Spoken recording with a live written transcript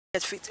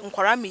fit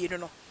nkwara me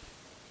no.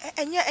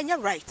 And you're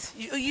right.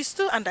 You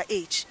still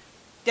underage.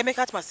 They make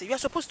out say you are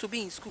supposed to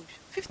be in school.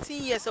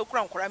 15 years old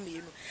nkwara me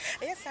no.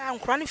 Yes, I'm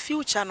nkwara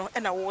future no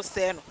and I was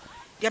say no.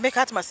 They make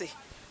out say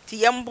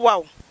ti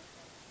yemboa.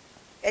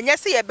 And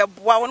yes, ye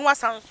beboa won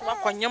wasan so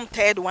akonyam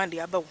third one dey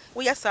aba.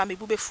 Wo yes am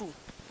ebu be fu.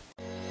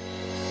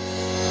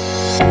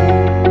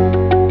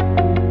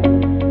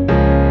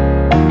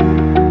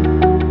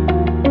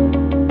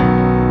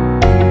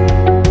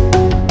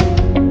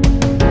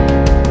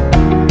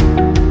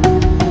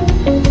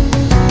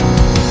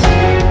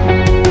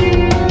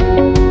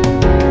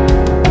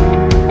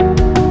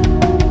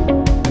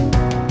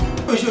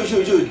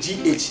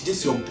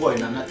 This your boy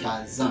Nana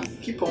Tarzan.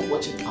 Keep on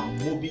watching our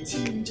movie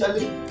TV.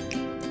 Charlie,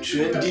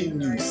 trending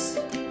news.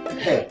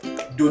 Hey,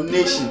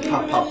 donation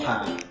pa.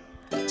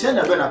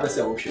 Channel when I press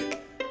a option.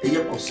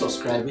 You can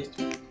subscribe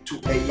to a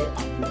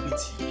movie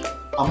TV.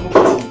 A movie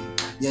TV.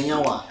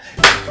 Yanyawa.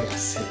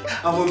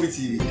 A movie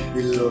TV.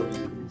 We love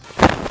you.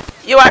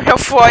 You are here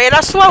for it.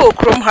 That's why we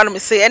come home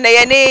say. And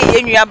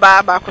you are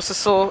baba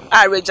so.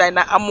 I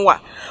Regina Amwa.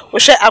 We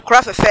share a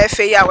craft of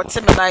fair ya. What's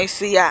the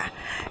nice ya?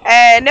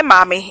 Ne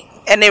mommy.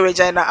 Ene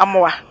Regina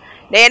Amwa.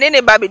 Na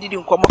ene baby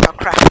didn't come up a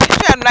crack.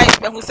 If you nice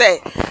who say,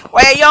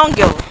 why a young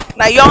girl?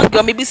 Na young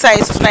girl maybe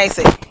size nice.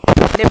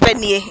 Ne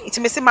penny, it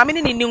may say mammy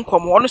in new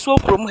come on so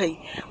crum hey.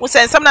 We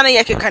send some nana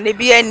yake can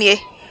be any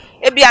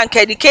a bianca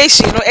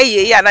education no a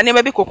year and I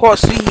never be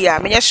course here.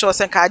 Many sure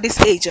send car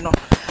this age no.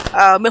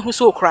 Me who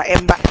so cry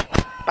ember.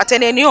 But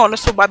any on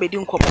so baby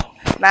didn't come.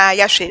 Na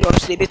ya shade on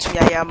the bit to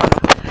ya man.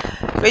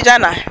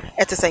 Regina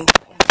at the same.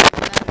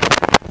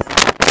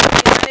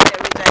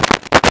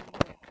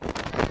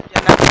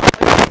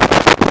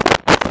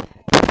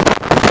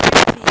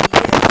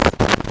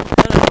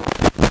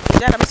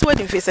 I'm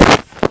sweating face.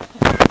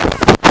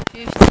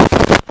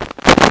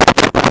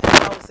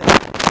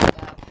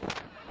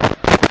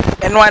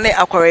 And one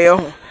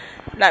aquarium.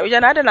 Now, we are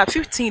not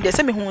 15. They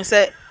send me who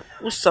said,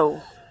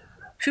 so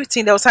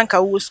 15. There was some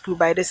school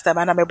by this time.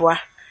 And I'm a boy.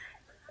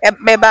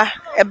 Eba,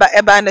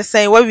 and the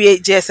same where we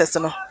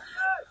JSS. No,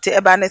 to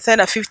Eba and the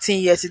same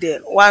 15 years today.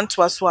 One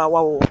to us,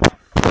 wow.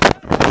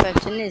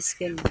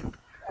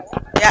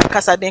 Yeah,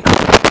 Casadink.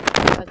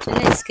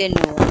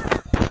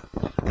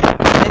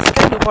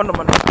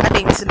 I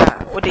didn't know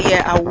what the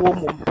year our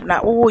woman.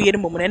 Now, oh, you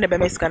moment and the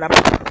Bemerscan up.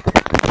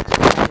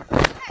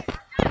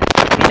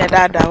 In a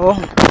dada, oh,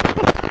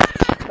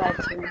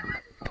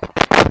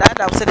 that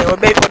I said, I will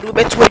be do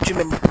better with you,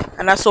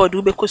 and I saw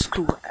do because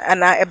school,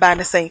 and I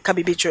abandoned saying, can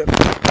be true.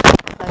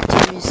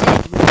 But you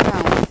said,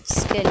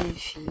 scanning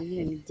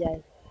you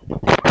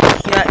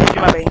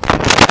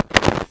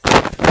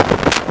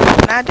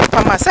now,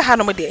 Pama say,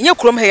 Hanomade, you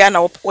come here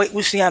now, with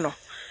Siano.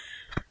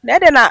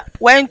 Nedena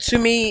went to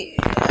me.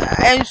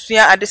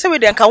 At the same way,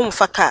 they can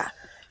for car.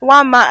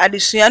 One ma at the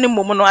Siani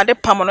Momono at the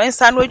Pamano and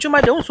San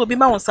Juma, they also be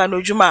my own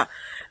San Juma.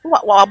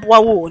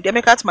 What they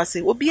make out my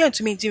say, will be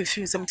to me, Jim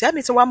Fuse, some tell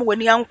me to one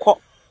when young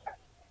cock.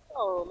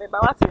 Oh, maybe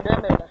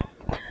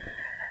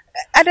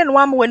I didn't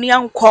want when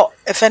young cock,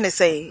 if any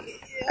say,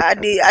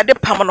 at the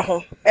Pamano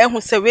home, and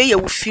who say, where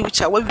you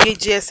future, when we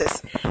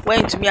Jesus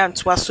went to me and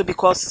to us so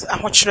because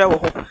I'm not sure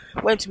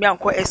went to me and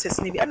call SS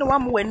Navy. I don't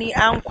want when he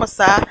uncle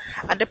sir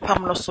at the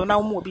Pamano, so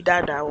now more be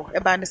dada. A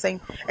band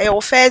saying, a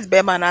your first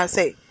bearman, I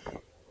say,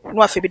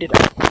 no, I forbid it.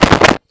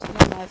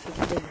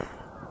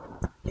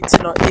 It's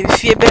not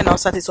if you be now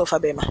satisfied of a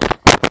bearman.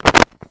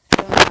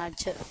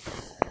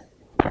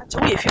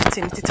 We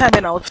 15 the time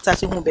and I was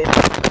starting home bear.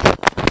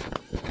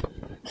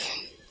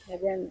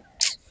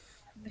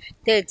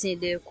 13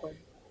 day call.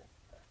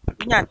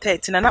 Yeah,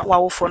 13 and not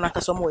wow for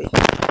not some way.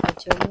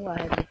 But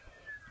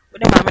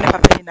the mamma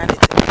papa in it.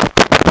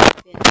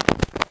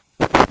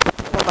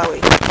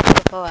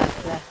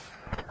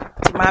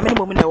 The mammy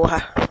woman know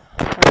her.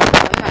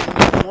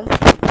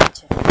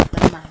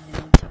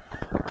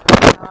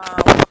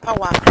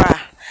 Power cry,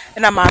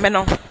 and a mamma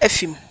no a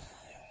film.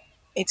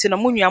 It's in a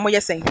moon, I'm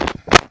just saying.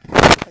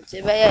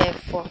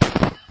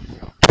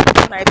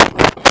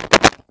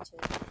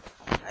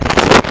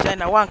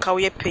 I one cow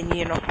ye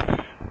penny, no.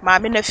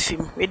 Mammy na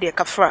film, with the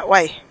cafra.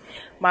 Why?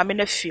 Mammy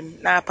na film,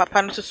 na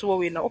papa no so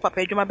we know,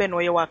 papa, you my ben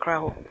where you are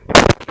crow.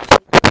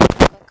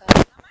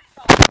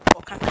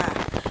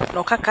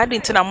 No kaka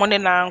didn't na money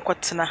na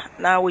nkotena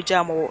na we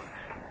jam wo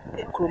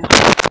krum.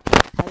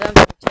 I don't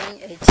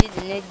change a cheese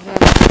leg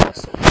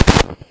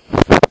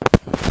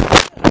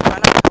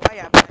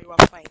you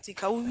are fine.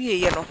 Tika we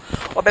ye no.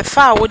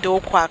 Obefa wo de wo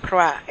kwa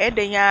akra. E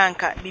de nya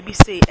anka bibi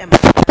say em.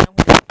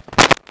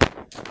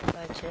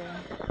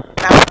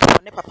 Na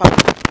ne papa.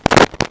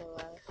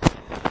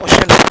 O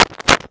sheno.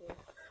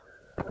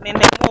 Ne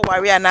mo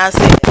wari ana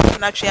say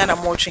na twe na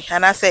mo twe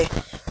ana say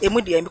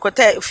emu de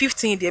because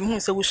 15 de hu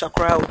say wo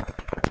shakra o.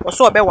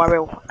 Also be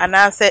worry and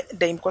answer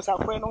them because I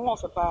pray no one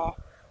for pa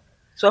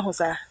so who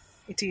say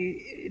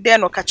it there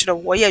no catch the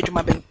wo ye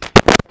adwuma ben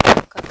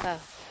kaka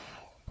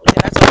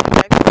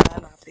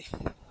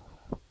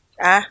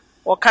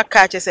o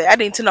kaka che say I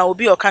didn't know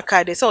obi o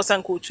kaka de say o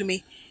san ko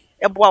tumi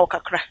e boa o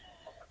kakra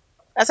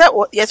I say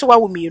yes wa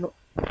wo mi no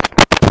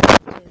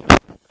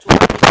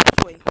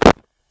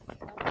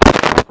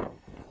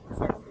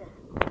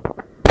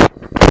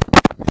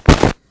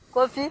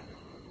Coffee.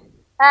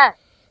 Ah,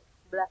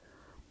 blah.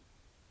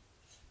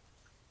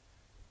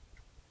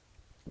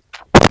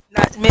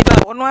 Na maybe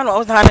one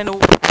was handing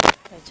o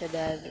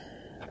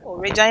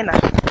Regina.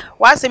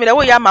 Why say me the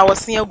way yama was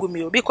seeing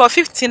gumi because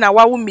 15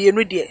 hour wo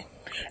mienu de.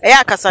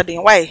 Eya akasa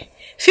den why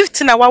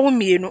 15 hour wo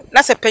mienu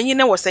na se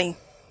panyin was saying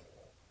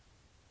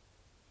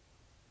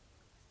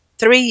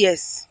 3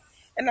 years.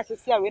 And na se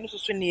sia we no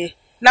so nie.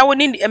 Na wo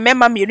ni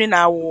member mienu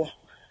na wo.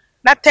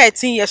 Na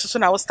 13 years so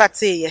na wo start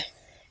say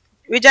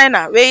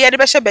Regina, we ye de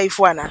be she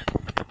baifo ana.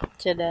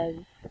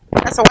 Chedari.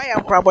 That's why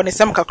I'm crab ne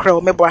sem kakra o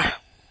meboa.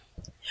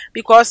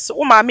 Because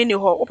wo ma me ni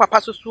ho, wo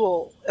papa so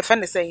o e fe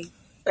ne say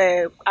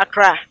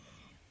Accra.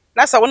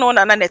 That's why one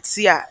na net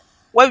a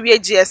wa wie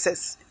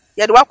GSS.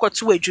 Ye de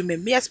wakoto adwuma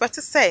me expect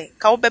say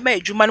ka wo be ma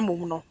adwuma no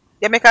mum no.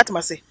 Ye make at ma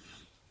say.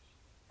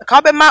 Ka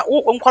wo be ma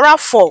nkwara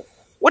 4.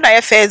 Wo na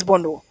ye first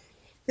born o.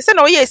 They say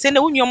na wo ye say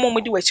na wo nyu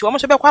mum di wachi, wo mo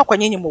so be kwa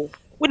akwanye nyim o.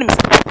 Wo nim say.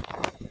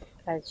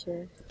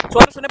 Ache. So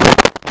wo so ne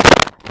papa.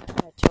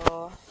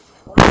 Acho.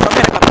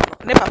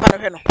 Ne papa no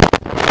hwe no.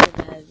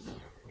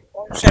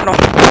 No,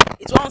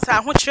 it won't say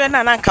how children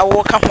and anka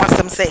walk up once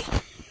them say.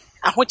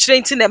 I want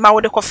children to them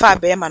out the coffee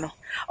bear man.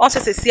 Also,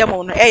 say, see a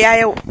moon,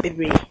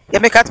 baby. You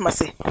make out my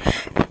say.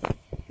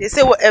 They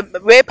say,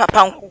 way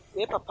papa,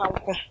 way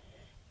papa.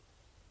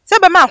 Say,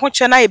 but man, what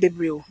children I be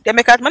brew. They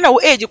make out man,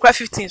 age you cry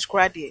 15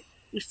 square day.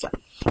 If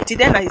it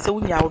then I say,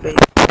 when you obey.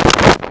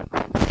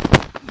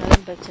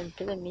 But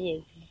tell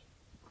me,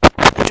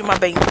 you my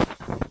baby.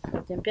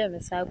 Tempera me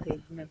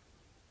sabe.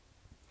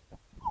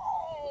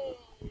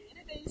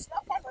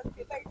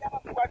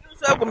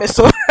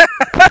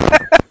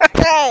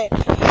 Hey,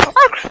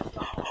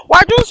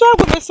 why do so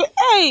go so?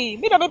 Hey,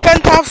 me da be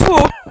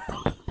pentafu.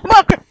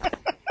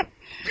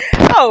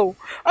 Oh,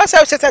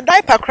 also set a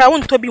diaper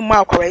crown to be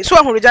more correct. So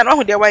who rejan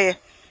who dey why?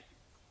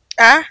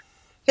 Ah,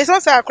 he's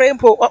also a cream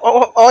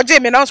or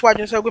Jamie announce why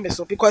do so go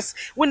so because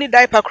we need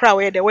diaper crown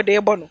where they were they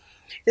born.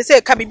 They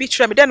say can be beach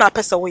me then na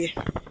pesa away.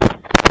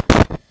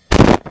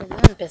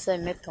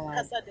 Person meton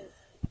ade.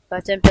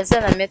 But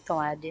person na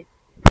meton ade.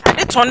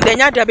 Ade ton dey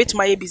nya dey bit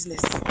my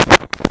business.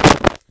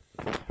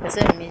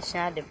 Person me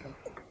sha de pam.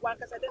 Wan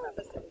kasa dey na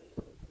person.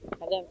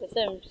 Ade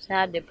person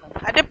sha de pam.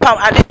 Ade pam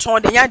ade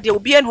ton dey nya dey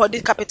obi en ho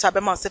dey capital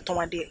be man se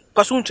ton ade.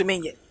 Because won to me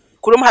nye.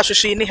 Kurom ha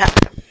hwehwe ni ha.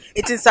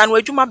 Etinsan wo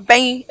adwuma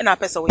ban na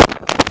pesa we.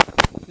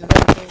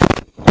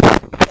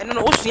 Eno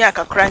no osua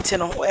kakra nti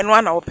no eno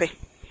ana wo pe.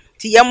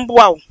 Ti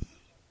yemboa wo.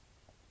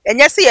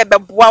 Enye se ye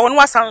beboa wo no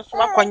wasan so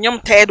akonyem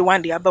third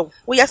one dey abawo.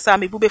 Wo yesa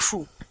me bu be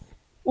fu.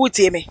 Wo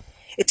tie me.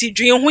 Eti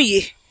dwen ho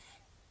ye.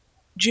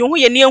 Dwen ho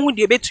ye ne ehu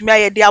de betumi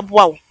aye de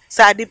aboa wo.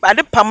 Sa ade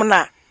pam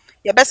na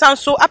ye besan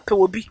so ape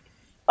obi.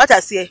 What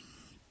ase?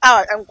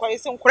 Ah, enkware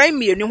se nkware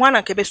mienu ho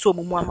ananka be so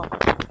omumu ama.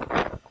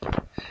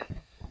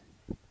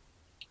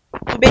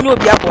 Be nyu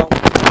obi aboa wo.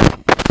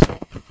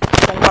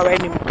 So nkware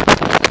nim.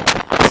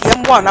 Ye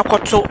mbo na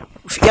koto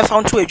ye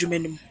fa nto adwuma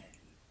nim.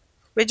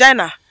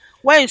 Regina,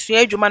 why nsu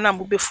adwuma na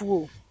mbo befu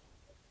o.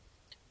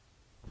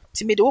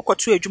 Ti me de wo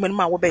koto adwuma nim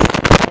a wo be.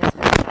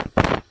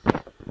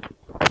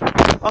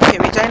 Okay,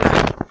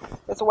 Regina.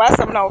 So why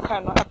some now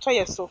can I tell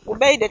you so?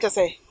 Obey that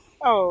say.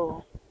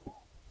 Oh,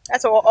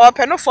 that's all.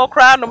 Penno for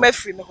crown no me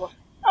free me.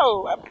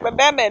 Oh,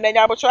 be me na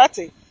nya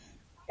bochwate.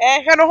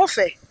 Hwe no ho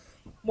fe.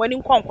 Mo ani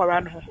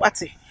nkwankwara no ho.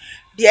 Wate.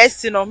 The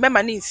SC no me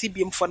ma ni nsi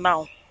biem for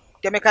now.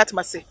 De me kat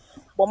ma say.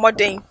 Bo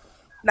modern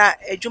na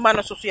adwuma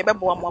no so ye be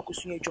bo am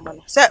akosu adwuma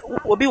no. Say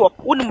obi wo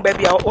unum ba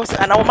bia o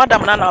ana wo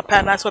madam na na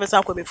pa na so be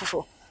san ko be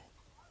fufo.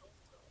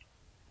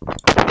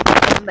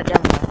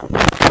 Madam.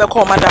 Be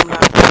call madam na.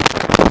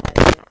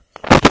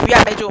 We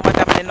are major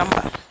madam the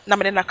number.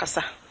 Namene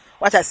nakasa.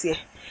 What I say?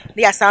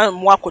 They are sound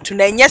more to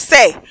na nye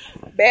say.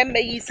 Be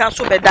me yi san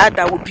so be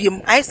dada wo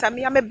biem. Ai sa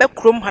me be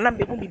krom hana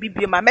be hu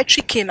bibie ma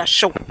chicken na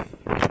show.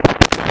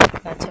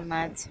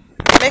 Automat.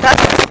 Make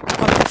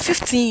us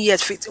 15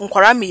 years fit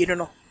nkwara me you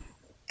know.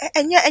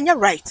 Enya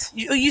right.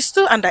 You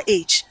still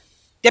underage.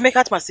 They make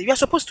out say you are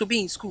supposed to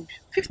be in school.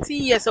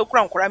 15 years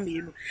okra nkwara me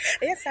you know.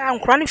 Yes,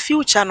 nkwara ni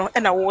future no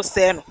na wo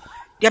say no.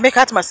 They make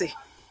out say.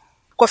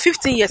 Ko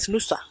 15 years no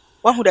sir.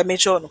 One who da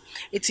mention no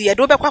enti ye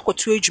do be kwa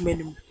kotu adwuma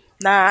nim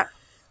na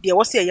de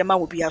wo se ye ma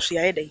wo bia so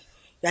ya dey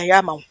ya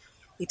ya ma wo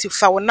enti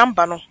fa wo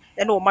number no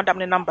e na wo madam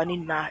ne number ni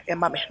na e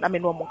ma me na me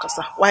no mo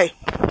kasa why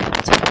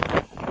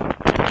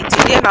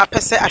enti de na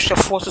pese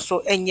ahwefo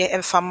so enye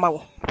emfa ma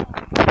wo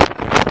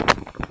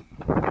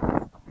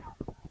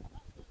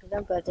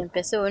Dan pa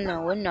tempese wona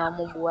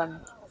mo bua me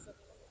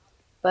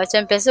pa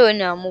tempese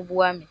wona mo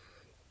bua me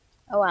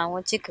awa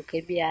awon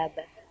chikeke bia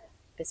ba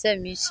pese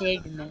mi hia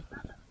adwuma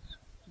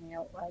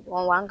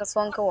one wanga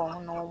sonka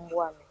won no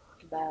mboa me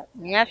ba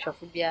nya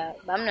hwefo bia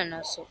ba me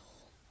no so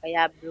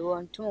ya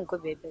bro ntum ko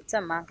bebe te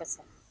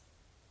mankasa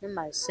ne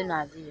ma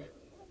sina ade.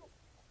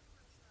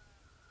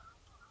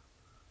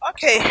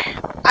 Okay,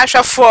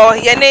 ahwefo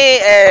ye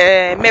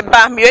ne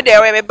meba me de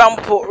we meba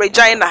mpo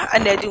Regina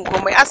ana adi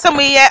nkomo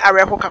asem ye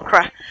areho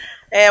kakra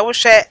wo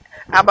hwe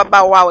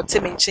ababa wa o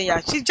temi nchen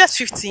ya she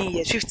just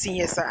 15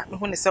 years ah me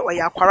hu ne se o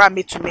ya kwara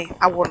metume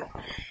awo no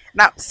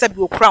na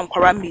sabi okura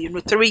nkwara me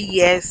 3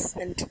 years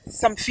and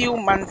some few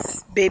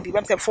months baby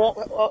I'm say 4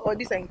 or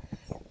this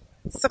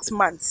 6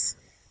 months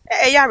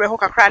yare ho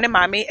kakra ne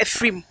maame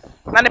afrim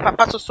na ne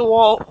papa to so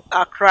wo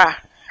akra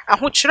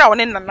ahokyere a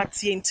woni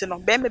nanatie nti no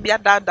be me bia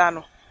daada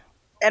no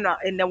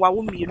ena wa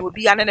wo mi no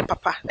obi ya ne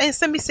papa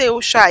ensem say wo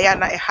hwa ya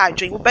na ha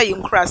adwen wo bayi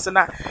nkras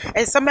na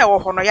ensem e wo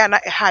ho no ya na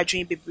ha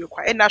adwen bebre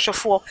kwa ena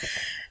hwefo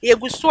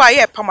yeguso a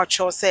ye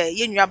pamacho say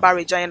ye nua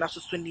barejan na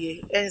soso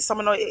nie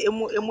ensem no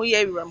emu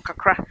ye wiram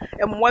kakra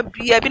emwa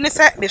bia bi ne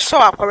say me show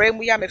akwara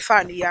emu ya me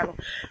fa ne ya no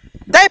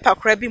diaper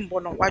kra bi mbo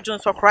no wadwon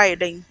so kra ye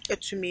den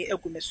etumi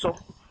egu me so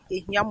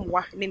ehia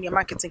mwa ne ne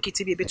marketing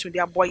kiti bi betu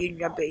dia boy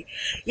enua bay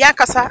ya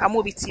kasa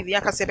amobi tv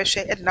ya kasa be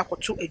hwe e de na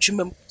koto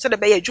adwumam so de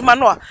be ya adwuma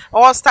no a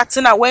all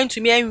starting na when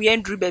to me anwie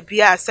ndru ba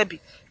bia asabi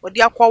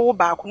odi akwawo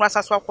ba akonu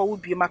asaso akwawo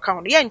bi maka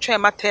no ye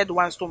ntwen ma third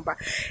one stomba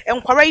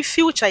enkwara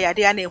future ya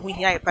de na ehu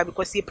hia pa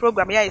because the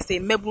program ya say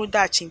mebru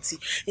da chinti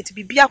it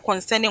bibia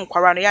concerning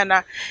enkwara no ya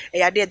na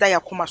ya de da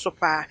yakoma so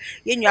pa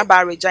ye nua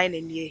ba regina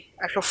nie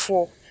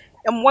ahwefo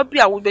emwa bi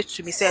a wo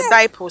betumi say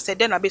diaper say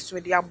de na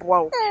betumi de aboa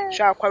o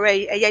hwa akwara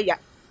eye ya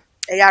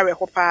eyare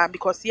hopa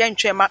because ye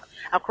ntwema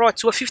across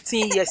to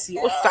 15 years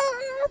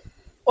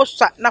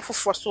osa na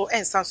fofo so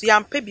ensan so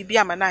yampa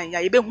bibia manan ya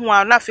ye behu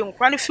a na fe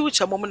nkra no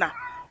future mom na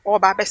o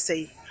ba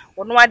besei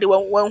ono ade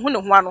wanhu ne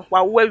ho ano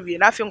wa wo awie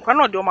na fe nkra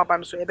no de o maba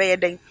no so ebe ye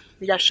den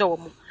ya hwe wo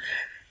mu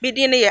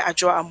bidi ne ye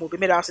adwo amobi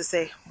me da so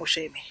say mo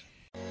hwe me